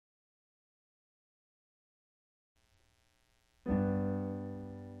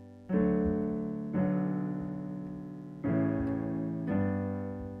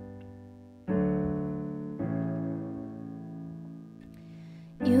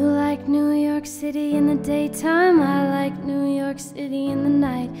like New York City in the daytime, I like New York City in the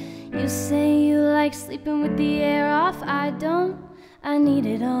night. You say you like sleeping with the air off, I don't, I need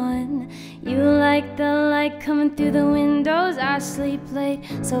it on. You like the light coming through the windows, I sleep late,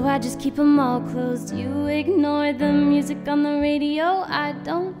 so I just keep them all closed. You ignore the music on the radio, I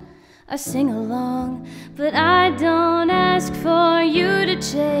don't, I sing along. But I don't ask for you to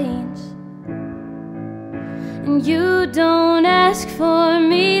change, and you don't ask for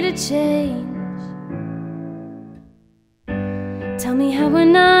me to change. Tell me how we're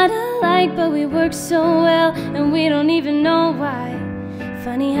not alike, but we work so well, and we don't even know why.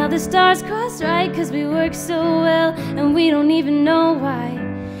 Funny how the stars cross right, 'cause we work so well, and we don't even know why.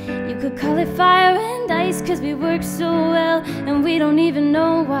 You could call it fire and ice, 'cause we work so well, and we don't even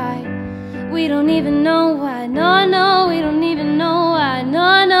know why. We don't even know why, no, no, we don't even know why,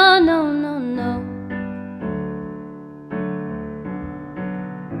 no, no, no, no, no.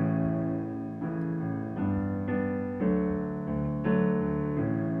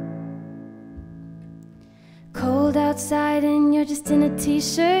 Cold outside and you're just in a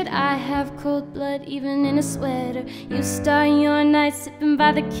t-shirt. I have cold blood even in a sweater. You start your night sipping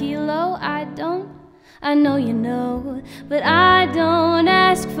by the kilo. I don't, I know you know, but I don't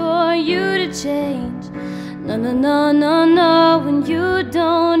ask for you to change. No, no, no, no, no, when you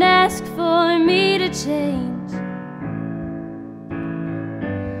don't ask for me to change.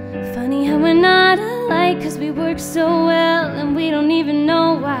 Funny how we're not alike, 'cause we work so well, and we don't even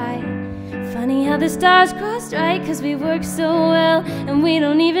know why. Funny how the stars crossed right, 'cause we work so well, and we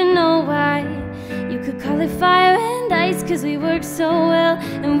don't even know why. You could call it fire and ice, 'cause we work so well,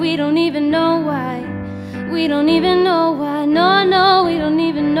 and we don't even know why. We don't even know why, no, no, we don't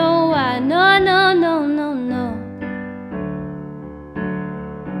even know why, no, no, no, no, no.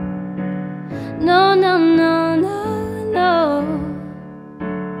 No, no, no, no, no.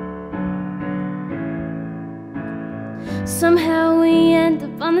 Somehow we end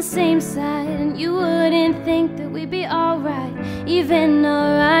up on the same side, and you wouldn't think that we'd be alright. Even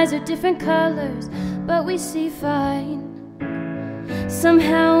our eyes are different colors, but we see fine.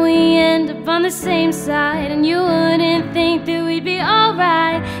 Somehow we end up on the same side, and you wouldn't think that we'd be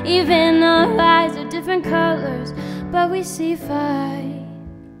alright. Even our eyes are different colors, but we see fine.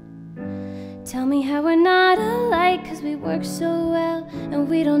 Tell me how we're not alike, 'cause we work so well, and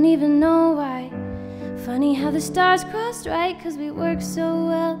we don't even know why. Funny how the stars crossed right, 'cause we work so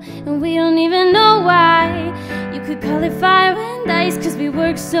well, and we don't even know why. You could call it fire and ice, 'cause we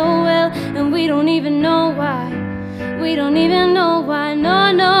work so well, and we don't even know why. We don't even know why,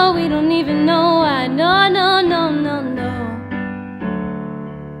 no, no, we don't even know why, no, no, no, no, no.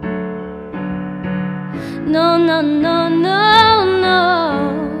 No, no, no, no.